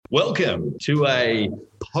Welcome to a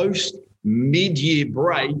post-mid-year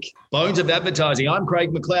break, Bones of Advertising. I'm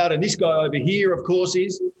Craig McLeod, and this guy over here, of course,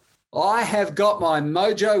 is... I have got my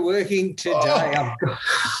mojo working today.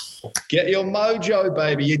 Get your mojo,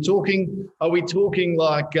 baby. Are we talking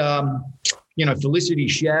like, Felicity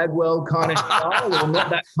Shadwell kind of style, or not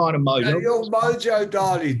that kind of mojo? Your mojo,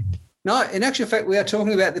 darling. No, in actual fact, we are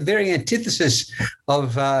talking about the very antithesis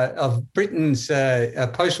of Britain's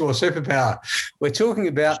post-war superpower. We're talking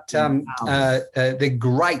about the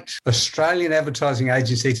great Australian advertising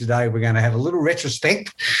agency today. We're going to have a little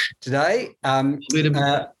retrospect today of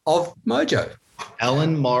Mojo.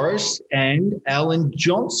 Alan Morris and Alan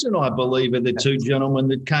Johnson, I believe, are the two gentlemen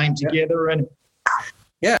that came together. And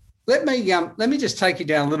let me just take you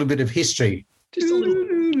down a little bit of history. Just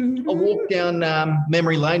a walk down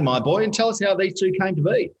memory lane, my boy, and tell us how these two came to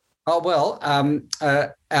be. Oh, well,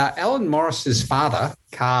 Alan Morris's father,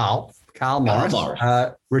 Carl Morris,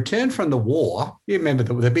 returned from the war. You remember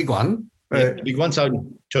the big one? The big one, so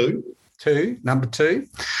number two,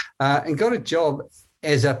 and got a job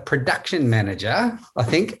as a production manager, I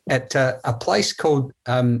think, at a place called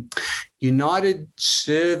United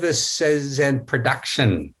Services and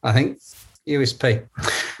Production, I think. USP.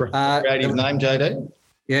 Creative name, JD.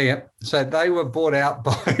 Yeah. So they were bought out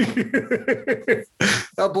by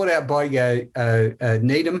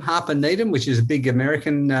Needham, Harper Needham, which is a big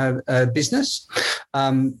American business,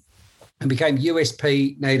 and became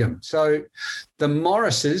USP Needham. So the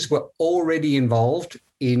Morrises were already involved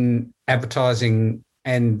in advertising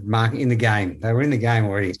and marketing in the game. They were in the game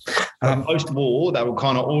already. Post-war, they were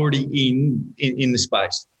kind of already in the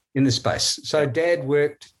space. In the space. So Dad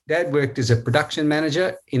worked as a production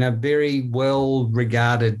manager in a very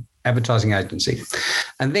well-regarded advertising agency.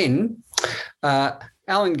 And then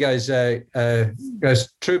Alan goes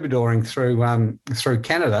troubadouring through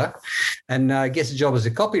Canada and gets a job as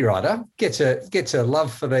a copywriter, gets a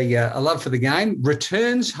love for the game,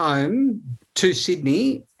 returns home to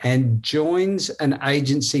Sydney and joins an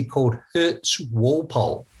agency called Hertz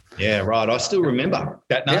Walpole. Yeah, right. I still remember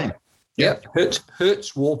that name. Yeah,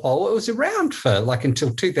 Hertz Walpole. It was around for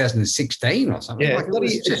until 2016 or something. Yeah,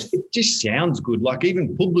 it just sounds good. Like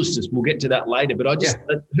even Publicis, we'll get to that later, but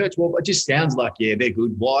Hertz Walpole, it just sounds like, they're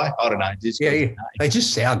good. Why? I don't know. They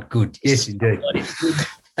just sound good. Yes, indeed.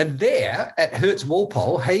 And there at Hertz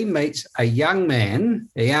Walpole, he meets a young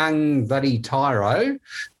bloody tyro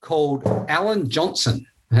called Alan Johnson.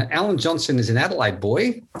 Alan Johnson is an Adelaide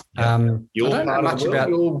boy. You're I don't know much about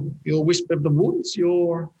your Wisp of the Woods.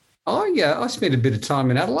 Oh, yeah, I spent a bit of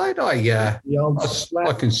time in Adelaide. I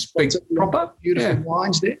can speak proper. Beautiful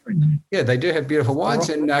wines there. Yeah, they do have beautiful wines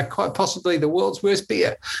and quite possibly the world's worst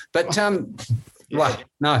beer. But, no,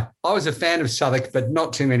 I was a fan of Southwark, but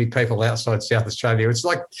not too many people outside South Australia. It was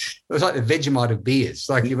like the Vegemite of beers.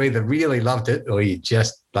 Like you either really loved it or you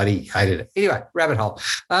just bloody hated it. Anyway, rabbit hole.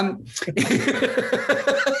 That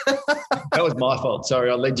was my fault.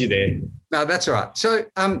 Sorry, I led you there. No, that's all right. So,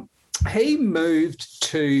 he moved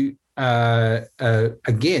to moved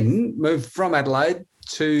from Adelaide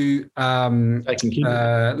to let me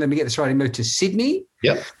get this right. He moved to Sydney.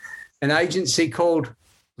 Yep. An agency called,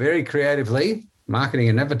 very creatively, Marketing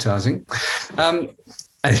and Advertising.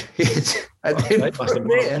 Thanks for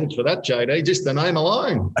that, JD. Just the name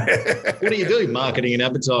alone. What do you do? Marketing and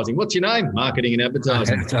advertising. What's your name? Marketing and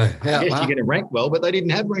advertising. Yes, you're going to rank well, but they didn't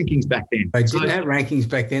have rankings back then. They didn't have rankings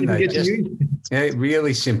back then.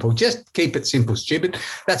 Really simple. Just keep it simple, stupid.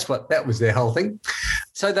 That was their whole thing.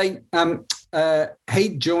 So he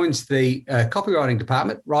joins the copywriting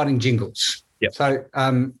department, writing jingles. Yep. So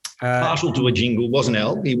partial to a jingle, wasn't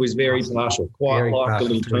Al? He was very partial, quite like the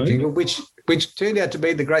little tune. Jingle, which turned out to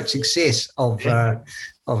be the great success of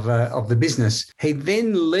the business. He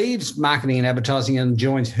then leaves marketing and advertising and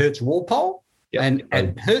joins Hertz Walpole. Yep. And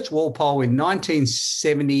at Hertz Walpole in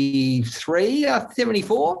 1973,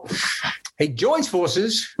 74, he joins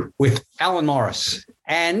forces with Alan Morris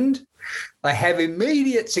and they have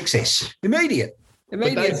immediate success. Immediate.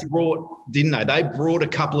 But they brought, didn't they? They brought a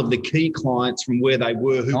couple of the key clients from where they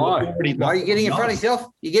were who were already. No, you're getting in front of yourself.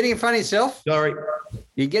 Sorry.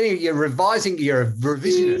 You're revising. You're a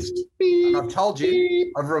revisionist. And I've told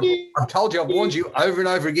you. I've warned you over and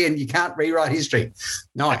over again. You can't rewrite history.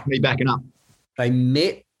 No, me backing up. They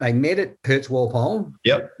met at Hertz Walpole.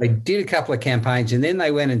 Yep. They did a couple of campaigns, and then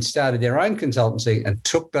they went and started their own consultancy and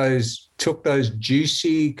took those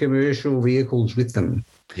juicy commercial vehicles with them.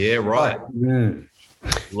 Yeah. Right.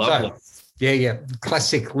 Lovely. So,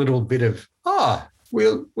 classic little bit of, we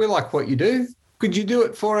like what you do. Could you do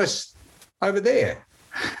it for us over there?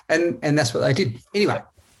 And that's what they did. Anyway,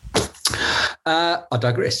 I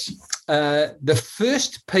digress. the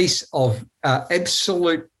first piece of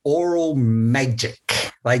absolute oral magic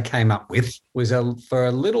they came up with was for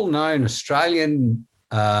a little-known Australian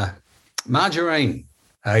margarine,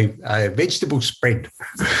 a vegetable spread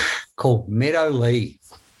called Meadow Lee.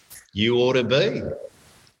 You ought to be.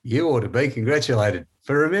 You ought to be congratulated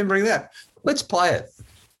for remembering that. Let's play it.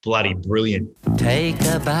 Bloody brilliant. Take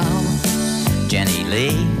a bow, Jenny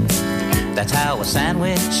Lee. That's how a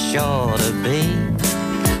sandwich ought to be.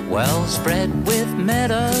 Well spread with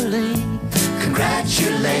Meadow Lee.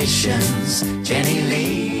 Congratulations, Jenny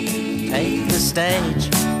Lee. Take the stage,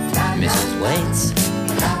 Mrs. Waits.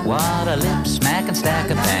 What a lip smacking stack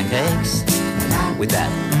of pancakes with that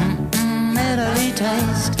Meadow Lee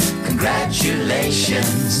taste.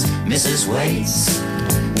 Congratulations, Mrs. Waits.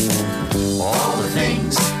 All the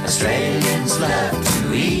things Australians love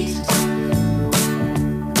to eat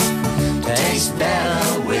taste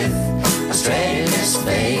better with Australia's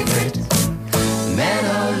favourite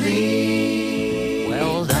Meadow Lee.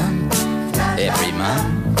 Well done, every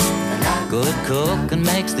mum. Good cook and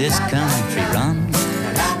makes this country run.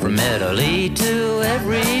 From Meadow Lee to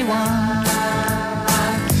everyone.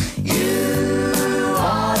 You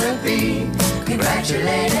ought to be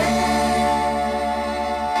congratulated.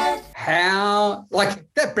 How, like,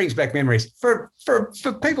 that brings back memories for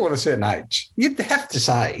people of a certain age. You'd have to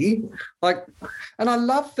say, like, and I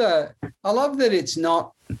love that it's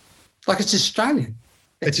not like it's Australian.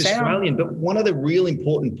 It's Australian, but one of the real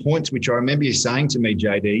important points, which I remember you saying to me,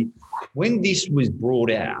 JD, when this was brought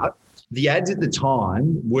out, the ads at the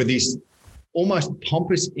time were this almost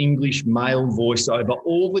pompous English male voiceover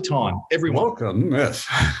all the time. Everyone, welcome, yes,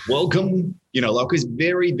 welcome. You know, like it was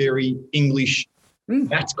very, very English.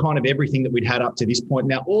 That's kind of everything that we'd had up to this point.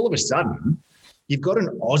 Now, all of a sudden, you've got an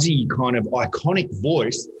Aussie kind of iconic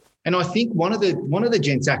voice, and I think one of the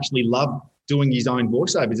gents actually loved doing his own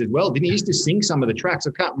voiceovers as well. Didn't he? Used to sing some of the tracks.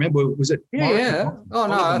 I can't remember. Was it? Yeah. Oh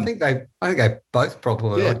no, I think they both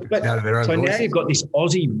probably out of their own. So voices. now you've got this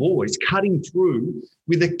Aussie voice cutting through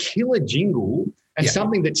with a killer jingle and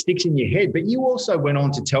something that sticks in your head. But you also went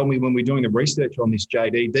on to tell me when we were doing the research on this,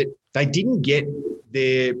 JD, that they didn't get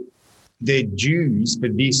their dues for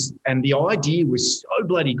this, and the idea was so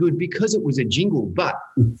bloody good because it was a jingle, but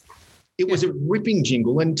it was a ripping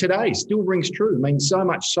jingle, and today still rings true. I mean, so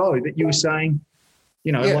much so that you were saying,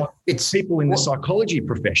 you know, like it's people in the psychology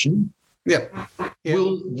profession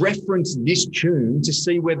will reference this tune to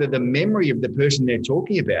see whether the memory of the person they're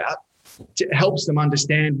talking about helps them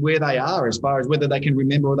understand where they are as far as whether they can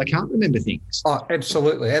remember or they can't remember things. Oh,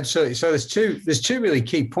 absolutely. So there's two really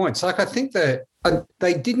key points. Like I think that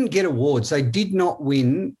they didn't get awards. They did not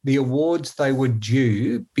win the awards they were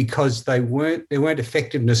due because there weren't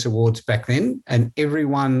effectiveness awards back then, and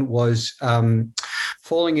everyone was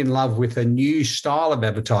falling in love with a new style of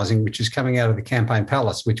advertising, which is coming out of the Campaign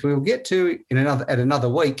Palace, which we will get to at another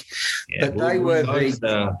week. Yeah, but they were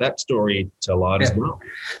that story to light as well.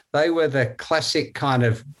 They were the classic kind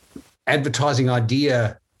of advertising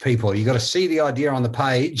idea people. You got to see the idea on the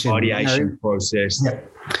page. Ideation process.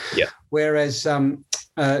 Yeah. Whereas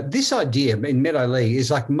this idea in Meadow Lee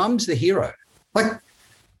is like mum's the hero. Like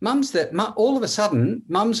all of a sudden,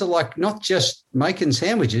 mums are like not just making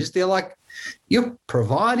sandwiches. They're like, you're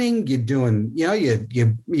providing, you're doing, you know,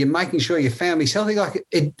 you're making sure your family's healthy. Like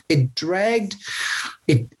it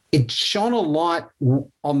shone a light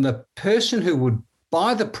on the person who would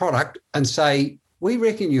buy the product and say, we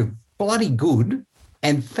reckon you're bloody good,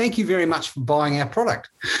 and thank you very much for buying our product.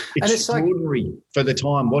 It's extraordinary for the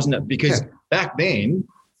time, wasn't it? Because back then,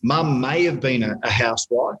 mum may have been a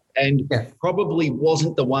housewife and probably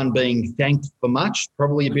wasn't the one being thanked for much,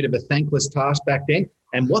 probably a bit of a thankless task back then.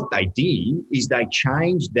 And what they did is they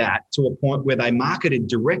changed that to a point where they marketed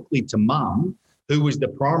directly to mum, who was the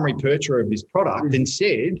primary purchaser of this product, and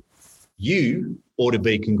said, you ought to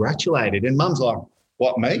be congratulated. And mum's like,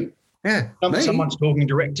 what, me? Yeah. Someone's talking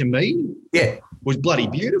direct to me? Yeah. Was bloody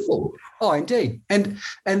beautiful. Oh, indeed. And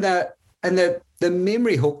the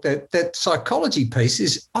memory hook, that psychology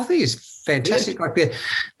piece I think is fantastic. Yes. Like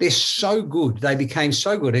they're so good. They became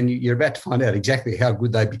so good, and you're about to find out exactly how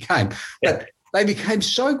good they became. But they became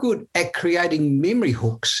so good at creating memory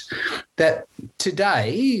hooks that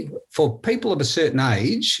today, for people of a certain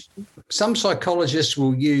age, some psychologists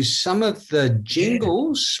will use some of the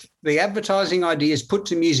jingles, the advertising ideas put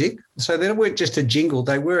to music. So they weren't just a jingle,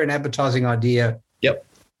 they were an advertising idea,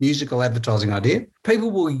 musical advertising idea. People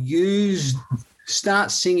will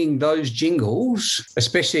start singing those jingles,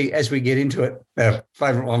 especially as we get into it, our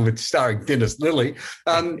favourite one with starring Dennis Lilly.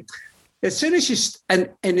 As soon as and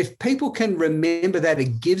if people can remember that,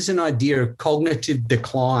 it gives an idea of cognitive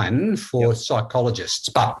decline for psychologists.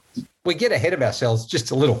 But we get ahead of ourselves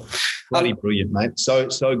just a little. Bloody brilliant, mate. So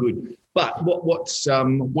good. But what's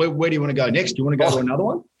where do you want to go next? Do you want to go to another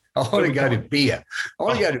one? I want to go to beer.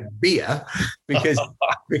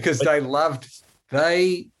 because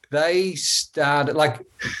they started like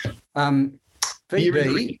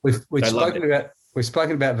VB. We've spoken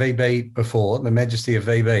about VB before, the majesty of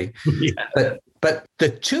VB. Yeah. But the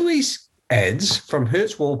Tooheys ads from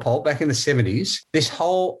Hertz Walpole back in the 70s, this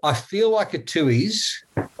whole I feel like a Tooheys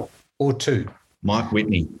or two. Mike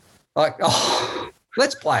Whitney. Like,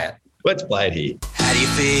 let's play it. Let's play it here. How do you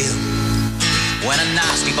feel when a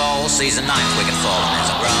nasty ball sees a ninth wicket fall and there's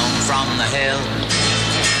a groan from the hill?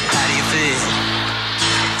 How do you feel?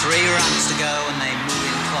 3 runs to go and they move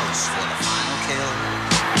in close for the final kill.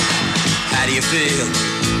 How do you feel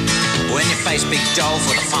when you face Big Joel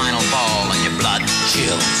for the final ball and your blood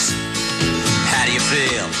chills? How do you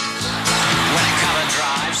feel when a cover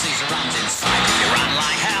drive sees the runs in sight and you run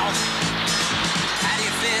like hell? How do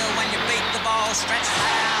you feel when you beat the ball stretched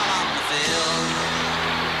out on the field?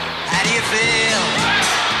 How do you feel?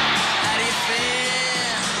 How do you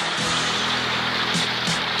feel?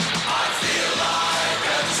 I feel like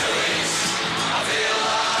a Tooheys. I feel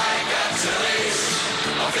like a Tooheys.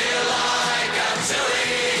 I feel like a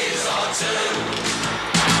Tooheys or two.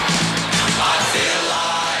 I feel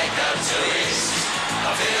like a Tooheys.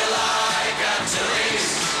 I feel like a Tooheys.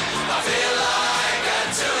 I feel like a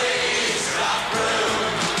Tooheys rough brew.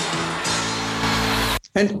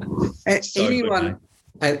 And So anyone, good,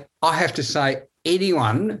 and I have to say,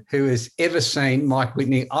 anyone who has ever seen Mike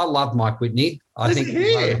Whitney, I love Mike Whitney. I think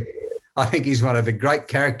he's one of the great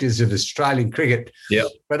characters of Australian cricket. Yeah.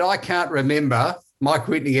 But I can't remember Mike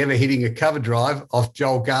Whitney ever hitting a cover drive off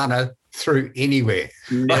Joel Garner through anywhere.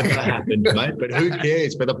 Never happened, mate. But who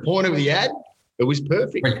cares? For the point of the ad, it was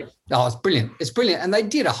perfect. Oh, it's brilliant! It's brilliant, and they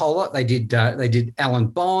did a whole lot. They did Alan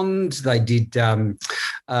Bond. They did. I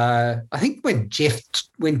think when Jeff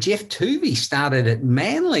Tuvey started at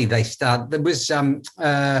Manly, they did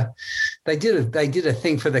a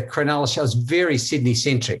thing for the Cronulla show. It was very Sydney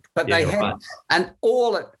centric, but they had right. and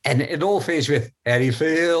it all finished with "How do you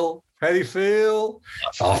feel? How do you feel?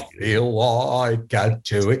 I feel like a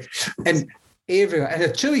Toohey," and everyone and a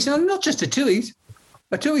Tooheys, not just a Tooheys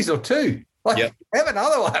or two. Like, have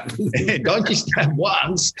another one. Don't just have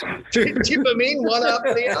one. Tip them in one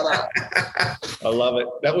after the other. I love it.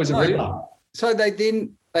 That was a ripper. So they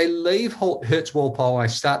leave Hertz Walpole and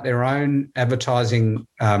they start their own advertising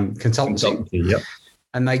consultancy. Yep.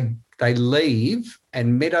 And they leave,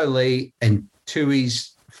 and Meadow Lee and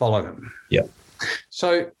Tooheys follow them. Yep.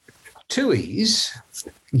 So Tooheys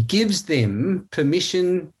gives them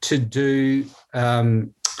permission to do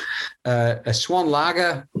a Swan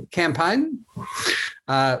Lager campaign,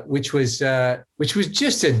 which was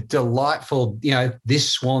just a delightful,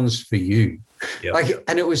 this Swan's for you. Yep.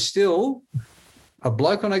 And it was still a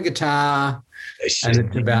bloke on a guitar, and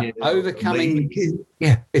it's about overcoming.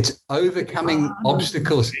 Yeah, it's overcoming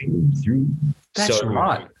obstacles. That's so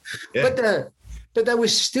right. Yeah. But there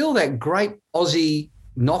was still that great Aussie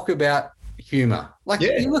knockabout humour. Like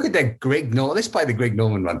you look at that Greg Norman. Let's play the Greg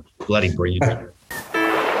Norman one. Bloody brilliant.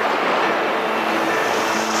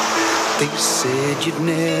 They said you'd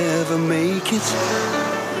never make it.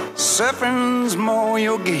 Surfing's more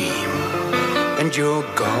your game, and your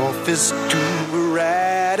golf is too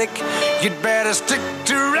erratic. You'd better stick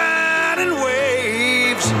to riding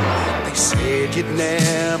waves. They said you'd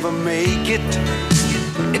never make it.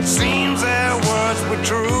 It seems their words were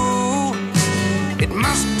true. It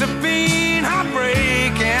must have been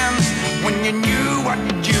heartbreaking when you knew what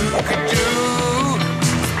you could do.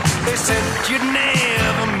 They said you'd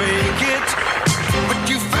never make it, but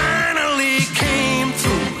you finally came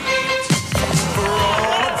through. For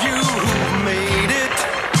all of you who made it,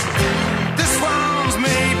 this one's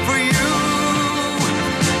made for you.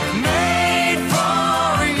 Made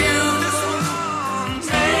for you. This one's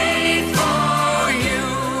made for you.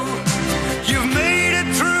 You've made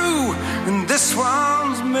it through, and this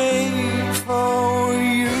one's made for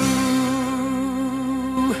you.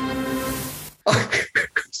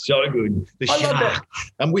 So good. The shark.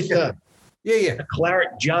 And with the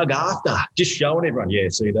claret jug after, just showing everyone. Yeah,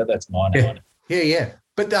 see that's mine. Yeah.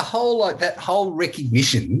 But the whole that whole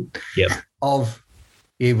recognition of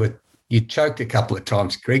you choked a couple of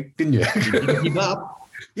times, Greg, didn't you? Didn't give up.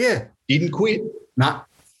 Yeah. Didn't quit. No.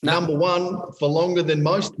 Number one for longer than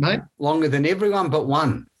most, mate. Longer than everyone but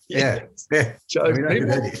one. Yeah. So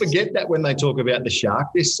people forget that when they talk about the shark.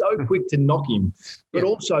 They're so quick to knock him. But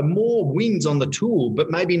also more wins on the tour, but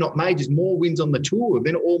maybe not majors, more wins on the tour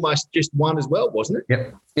than almost just one as well, wasn't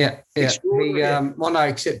it? Yeah.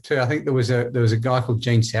 Except I think there was a guy called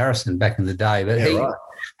Gene Saracen back in the day, but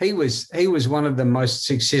he was one of the most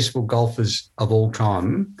successful golfers of all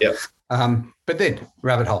time. Yep. But then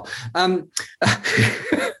rabbit hole.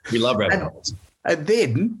 We love rabbit holes. And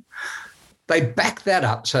then they back that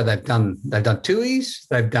up. So they've done Tui's,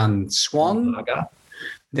 they've done Swan.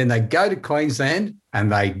 Then they go to Queensland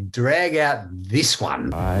and they drag out this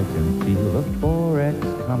one. I can feel the forex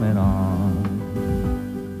coming on.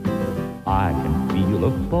 I can feel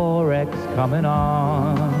the forex coming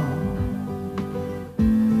on.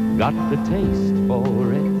 Got the taste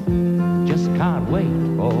for it, just can't wait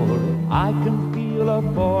for it. I can feel the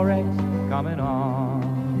forex coming on.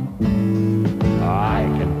 I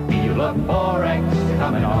can feel the forex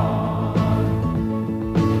coming on.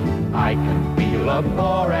 I can feel the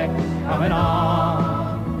forex coming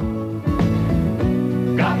on.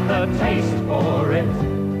 Got the taste for it,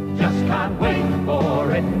 just can't wait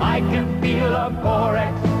for it. I can feel the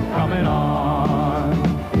forex coming on.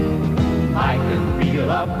 I can feel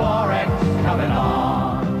the forex coming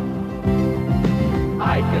on.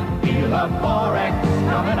 I can feel the forex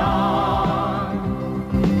coming on.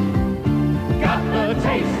 Got the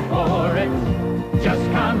taste for it, just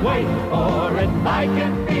can't wait for it. I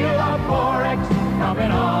can feel the forex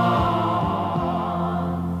coming on.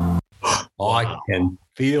 I can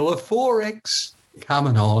feel the forex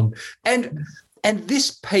coming on. And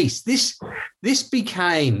this piece, this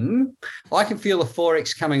became, I can feel the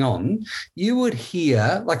forex coming on. You would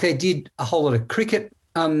hear, like they did a whole lot of cricket.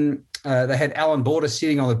 They had Alan Border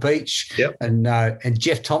sitting on the beach, and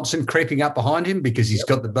Jeff Thompson creeping up behind him because he's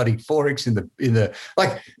got the bloody forex in the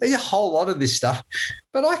like. There's a whole lot of this stuff,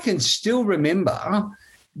 but I can still remember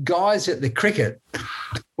guys at the cricket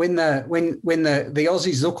when the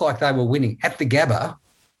Aussies looked like they were winning at the Gabba.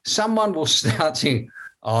 Someone will start saying,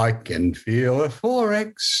 "I can feel a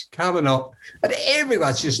forex coming up," and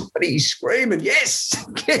everyone's just bloody screaming, "Yes,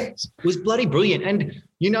 yes!" It was bloody brilliant. And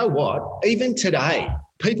you know what? Even today,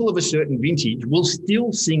 people of a certain vintage will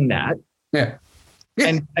still sing that. Yeah.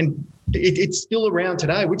 And it's still around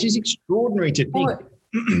today, which is extraordinary to think.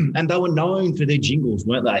 And they were known for their jingles,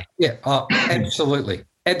 weren't they? Yeah, absolutely.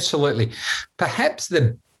 Absolutely. Perhaps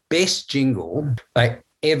the best jingle they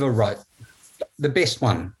ever wrote, the best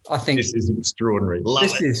one, I think. This is extraordinary.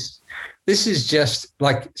 This is just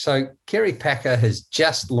like, so Kerry Packer has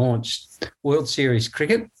just launched World Series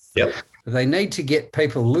cricket. Yep. They need to get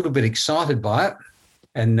people a little bit excited by it.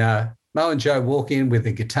 And Mo and Joe walk in with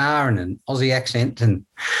a guitar and an Aussie accent and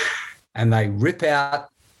they rip out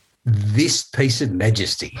this piece of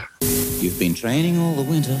majesty. You've been training all the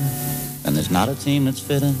winter and there's not a team that's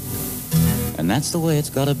fitter, and that's the way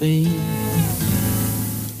it's got to be.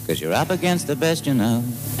 Because you're up against the best you know.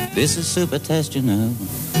 This is super test, you know,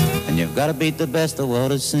 and you've got to beat the best the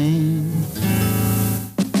world has seen.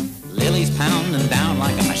 Lily's pounding down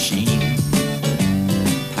like a machine.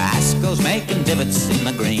 Pascoe's making divots in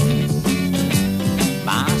the green.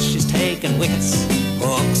 Marsh is taking wickets.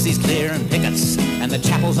 Hooks, he's clearing pickets. And the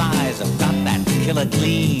Chapel's eyes have got that killer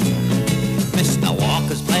gleam. Mr.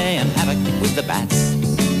 Walker's playing havoc with the bats.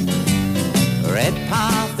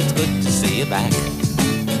 Redpath, it's good to see you back.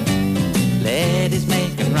 Lady's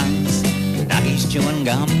making runs. Dougie's chewing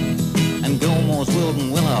gum. And Gilmore's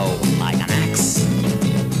wielding willow like an axe.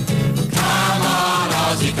 Come on,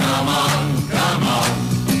 Aussie, come on, come on.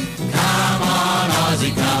 Come on,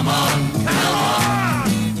 Aussie, come on, come on.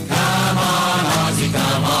 Come on, Aussie,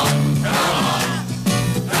 come on, come on.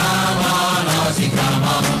 Come on, Aussie, come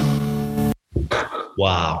on.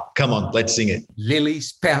 Wow. Come on, let's sing it.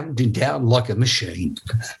 Lily's pounding down like a machine.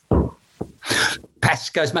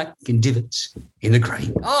 Pascoe's making divots in the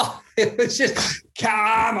green. Oh, it was just,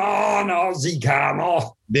 come on, Aussie, come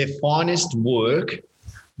on. Their finest work,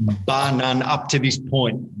 bar none, up to this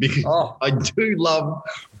point, because I do love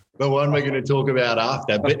the one we're going to talk about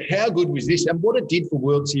after. But how good was this? And what it did for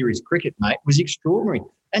World Series cricket, mate, was extraordinary.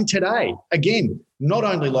 And today, again, not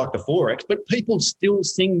only like the forex, but people still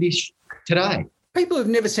sing this today. People have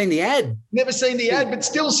never seen the ad. Never seen the ad, but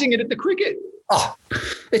still sing it at the cricket. Oh,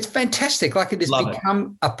 it's fantastic. Like, it has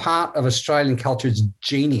become a part of Australian culture. It's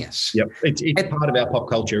genius. Yep. It's part of our pop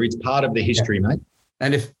culture. It's part of the history, mate.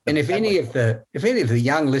 And if any of the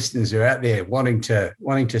young listeners are out there wanting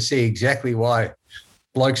to see exactly why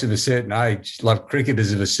blokes of a certain age, like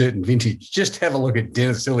cricketers of a certain vintage, just have a look at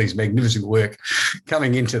Dennis Tilley's magnificent work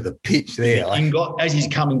coming into the pitch there. Ingot as he's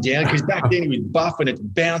coming down, because back then he was buff and it's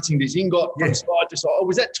bouncing this ingot from side to side. Oh,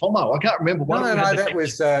 was that Tomo? I can't remember. No, that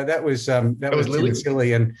was Lily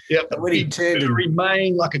Tilley, and when he turned and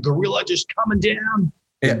remained like a gorilla, just coming down.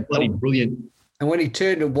 Yeah, bloody brilliant. And when he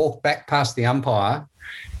turned and walked back past the umpire,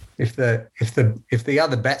 if the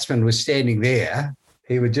other batsman was standing there,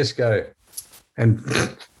 he would just go and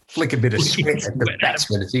flick a bit of sweat at the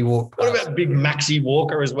batsman as he walked past. What about big Maxi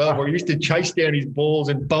Walker as well, where he used to chase down his balls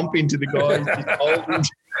and bump into the guys?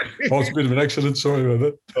 It's a bit of an accident. Sorry about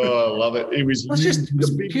that. Oh, I love it. It was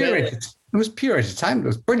pure entertainment. It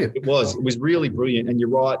was brilliant. It was really brilliant. And you're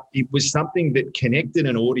right. It was something that connected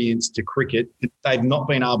an audience to cricket that they've not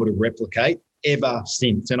been able to replicate ever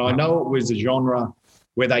since. And I know it was a genre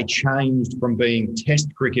where they changed from being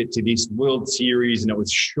test cricket to this World Series, and it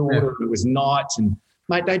was shorter, and it was nights. And,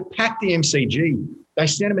 mate, they'd packed the MCG. They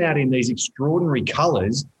sent them out in these extraordinary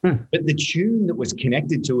colours, but the tune that was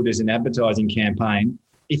connected to it as an advertising campaign,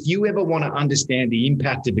 if you ever want to understand the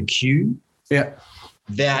impact of a cue,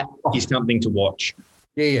 that is something to watch.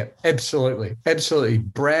 Yeah, absolutely. Absolutely.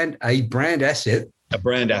 A brand asset. A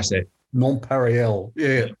brand asset. Non-pareil.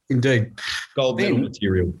 Yeah, indeed. Gold medal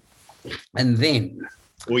material. And then...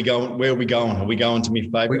 Where are we going? Are we going to my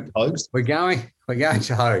favourite Hogs? We're going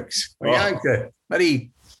to Hogs. We're going to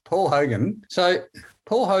buddy Paul Hogan. So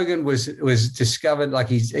Paul Hogan was discovered, like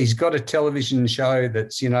he's got a television show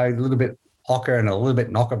that's, a little bit hawker and a little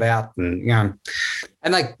bit knockabout, and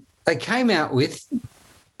and they came out with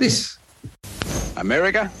this.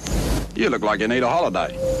 America, you look like you need a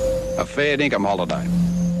holiday, a fair dinkum holiday.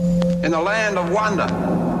 In the land of wonder,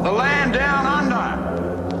 the land down under.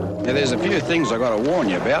 Now, there's a few things I've got to warn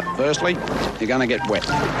you about. Firstly, you're going to get wet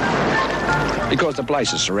because the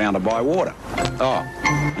place is surrounded by water. Oh,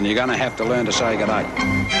 and you're going to have to learn to say g'day.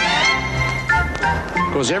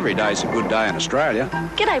 Because every day's a good day in Australia.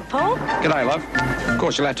 G'day, Paul. G'day, love. Of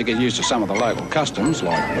course, you'll have to get used to some of the local customs,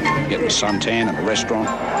 like getting a suntan at a restaurant,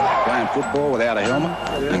 playing football without a helmet,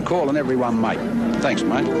 and calling everyone mate. Thanks,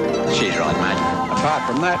 mate. She's right, mate. Apart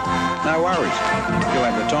from that, no worries. You'll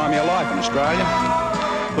have the time of your life in Australia.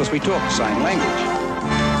 Of course, we talk the same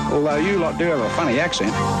language. Although you lot do have a funny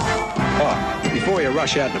accent. Oh, before you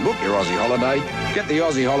rush out to book your Aussie holiday, get the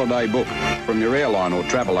Aussie holiday book from your airline or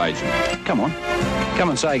travel agent. Come on, come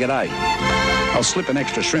and say g'day. I'll slip an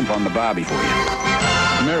extra shrimp on the barbie for you.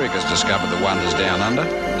 America's discovered the wonders down under.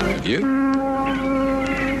 Have you?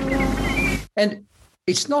 And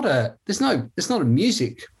it's not a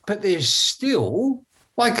music, but there's still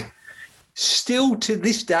to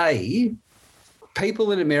this day,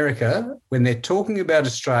 people in America, when they're talking about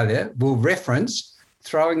Australia, will reference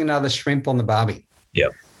throwing another shrimp on the barbie.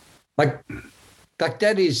 Yep. Like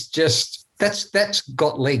that is just that's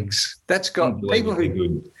got legs. That's got people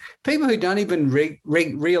who don't even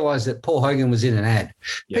realise that Paul Hogan was in an ad.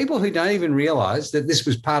 Yep. People who don't even realise that this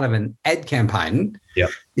was part of an ad campaign. Yep.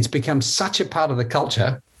 It's become such a part of the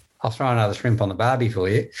culture. I'll throw another shrimp on the barbie for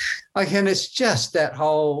you. And it's just that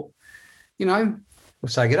whole, we'll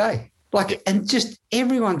say g'day. And just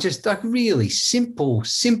everyone just really simple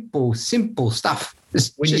stuff.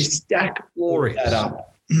 When you stack that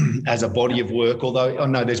up as a body of work, although,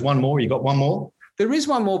 there's one more. You got one more? There is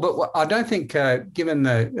one more, but I don't think, given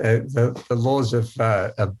the laws of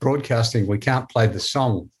broadcasting, we can't play the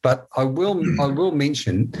song. But I will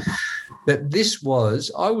mention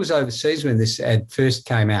that I was overseas when this ad first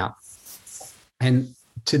came out. And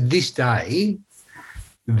to this day,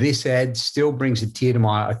 this ad still brings a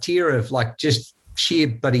tear of just sheer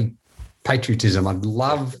bloody patriotism. I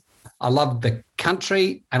love the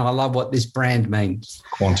country, and I love what this brand means.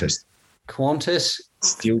 Qantas.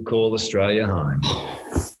 Still call Australia home.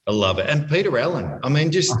 I love it. And Peter Allen,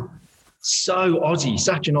 just so Aussie,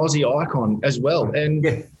 such an Aussie icon as well.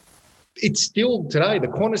 And it's still today, the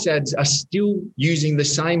Qantas ads are still using the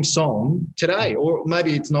same song today, or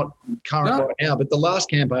maybe it's not current right now, but the last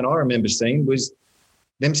campaign I remember seeing was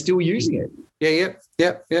them still using it. Yeah.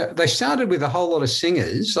 They started with a whole lot of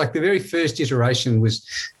singers. Like the very first iteration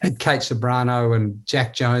had Kate Sobrano and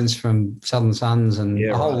Jack Jones from Southern Sons and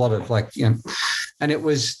a whole lot of and it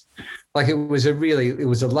was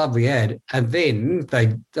a lovely ad. And then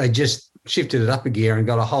they just shifted it up a gear and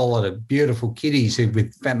got a whole lot of beautiful kiddies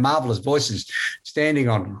with marvellous voices standing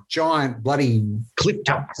on giant bloody cliff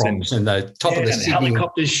tops and the top of the Sydney.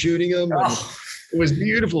 Helicopters shooting them. It was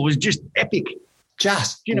beautiful. It was just epic.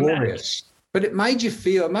 Just glorious. But it made you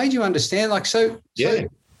understand,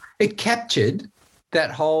 it captured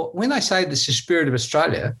that whole, when they say this is the spirit of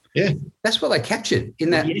Australia, that's what they captured in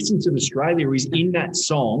that. The essence of Australia is in that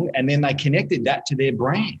song, and then they connected that to their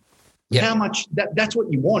brand. Yep. How much that's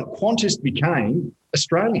what you want. Qantas became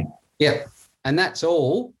Australian. Yeah. And that's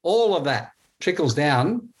all of that trickles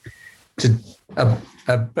down to a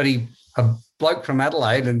bloke from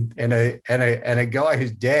Adelaide and a guy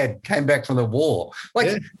whose dad came back from the war.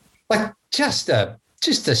 Like just a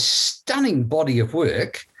stunning body of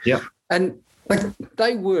work. Yeah. And like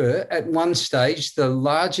they were at one stage the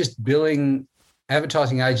largest billing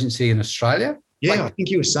advertising agency in Australia. Yeah, I think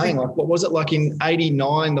you were saying, like, what was it, like in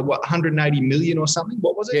 89, 180 million or something?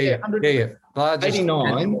 What was it? Yeah. Largest,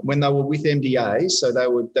 89, when they were with MDA, so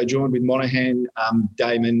they joined with Monaghan,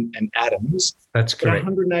 Damon and Adams. That's correct.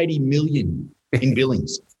 180 million in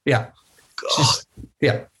billings. Yeah.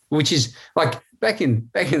 Which is like back in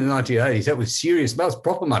the 1980s, that was serious. That was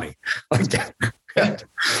proper money. Like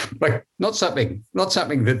not something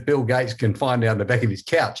that Bill Gates can find down the back of his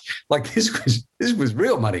couch. Like this was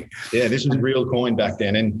real money. Yeah, this was real coin back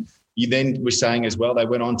then. And you then were saying as well, they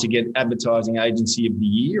went on to get Advertising Agency of the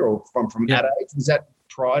Year or from Ad Age. Was that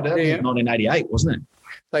prior to 1988, wasn't it?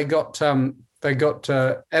 They got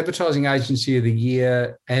Advertising Agency of the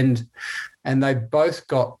Year and they both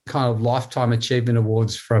got kind of lifetime achievement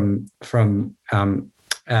awards from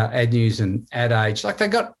Ad News and Ad Age. Like they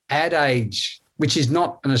got Ad Age, which is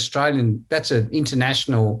not an Australian, that's an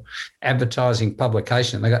international advertising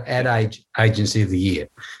publication. They got Ad Age Agency of the Year.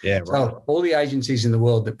 Yeah, right. So all the agencies in the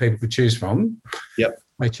world that people could choose from,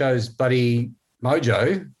 they chose Buddy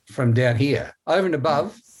Mojo from down here, over and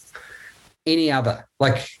above any other.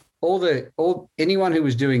 Like anyone who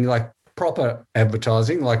was doing like proper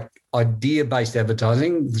advertising, like idea-based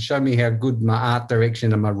advertising, show me how good my art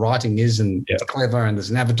direction and my writing is and clever and there's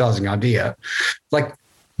an advertising idea. Like,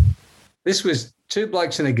 this was two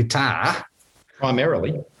blokes and a guitar.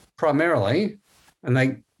 Primarily.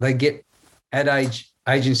 And they get Ad Age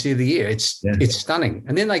Agency of the Year. It's stunning.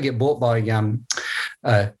 And then they get bought by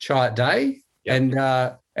Try It Day.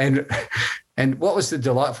 Yep. And what was the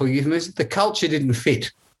delightful euphemism? The culture didn't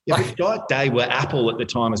fit. Yeah, but Try It Day were Apple at the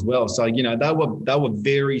time as well. So, you know, they were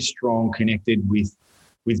very strong connected with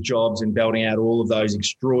jobs and belting out all of those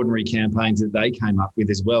extraordinary campaigns that they came up with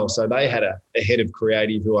as well. So they had a head of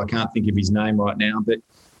creative who I can't think of his name right now, but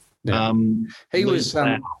he was.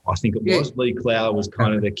 I think it was Lee Clow was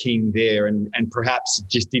kind of the king there, and perhaps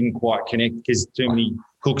just didn't quite connect because too many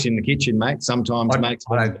cooks in the kitchen, mate. Sometimes makes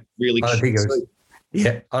really. I don't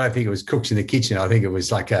think it was cooks in the kitchen. I think it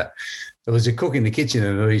was like there was a cook in the kitchen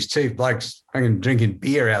and these two blokes drinking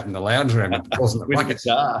beer out in the lounge room. It wasn't with a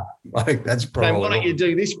guitar. I think that's probably. So why don't you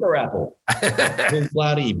do this for Apple?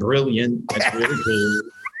 Bloody brilliant. That's really cool.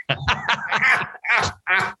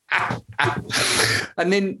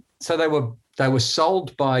 And then so they were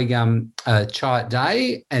sold by Try It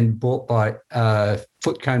Day and bought by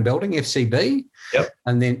Footcone Belting, FCB. Yep.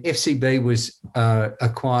 And then FCB was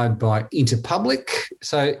acquired by Interpublic.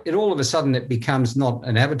 So all of a sudden it becomes not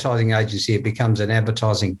an advertising agency, it becomes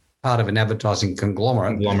part of an advertising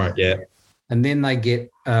conglomerate. And then they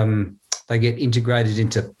get integrated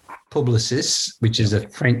into Publicis, which is a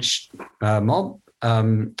French mob,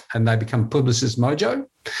 and they become Publicis Mojo.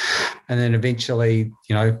 And then eventually,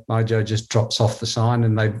 you know, Mojo just drops off the sign,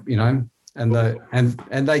 and they, you know, and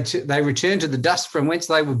they return to the dust from whence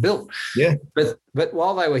they were built. Yeah. But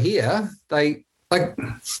while they were here, they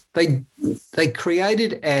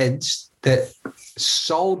created ads that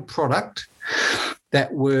sold product they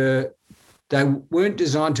weren't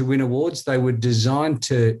designed to win awards. They were designed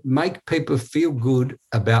to make people feel good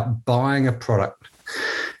about buying a product,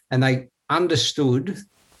 and they understood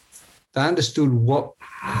what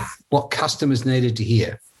customers needed to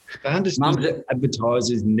hear. They understood what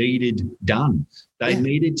advertisers needed done. They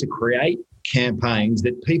needed to create campaigns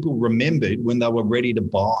that people remembered when they were ready to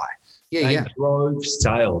buy. They drove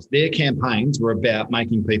sales. Their campaigns were about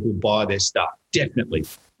making people buy their stuff. Definitely.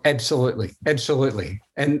 Absolutely.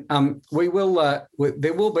 And we will. We'll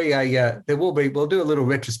do a little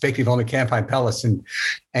retrospective on the Campaign Palace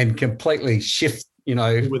and completely shift. You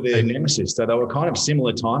know, with their nemesis. So they were kind of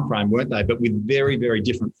similar time frame, weren't they? But with very, very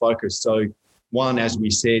different focus. So one, as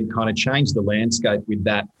we said, kind of changed the landscape with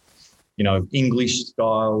that, you know, English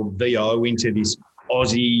style VO into this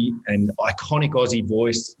Aussie and iconic Aussie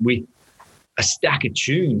voice with a stack of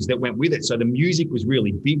tunes that went with it. So the music was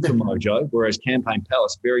really big for Mojo, whereas Campaign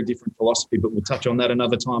Palace, very different philosophy, but we'll touch on that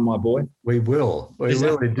another time, my boy. We will. We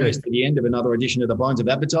really do. To the end of another edition of The Bones of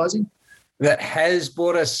Advertising. That has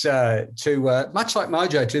brought us to, much like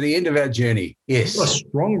Mojo, to the end of our journey. Yes. What a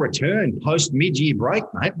strong return post mid-year break,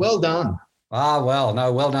 mate. Well done.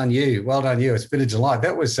 Well done you. It's been a delight.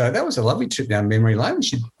 That was a lovely trip down memory lane.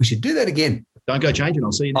 We should do that again. Don't go changing.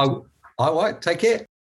 I'll see you next time. I won't. Take care.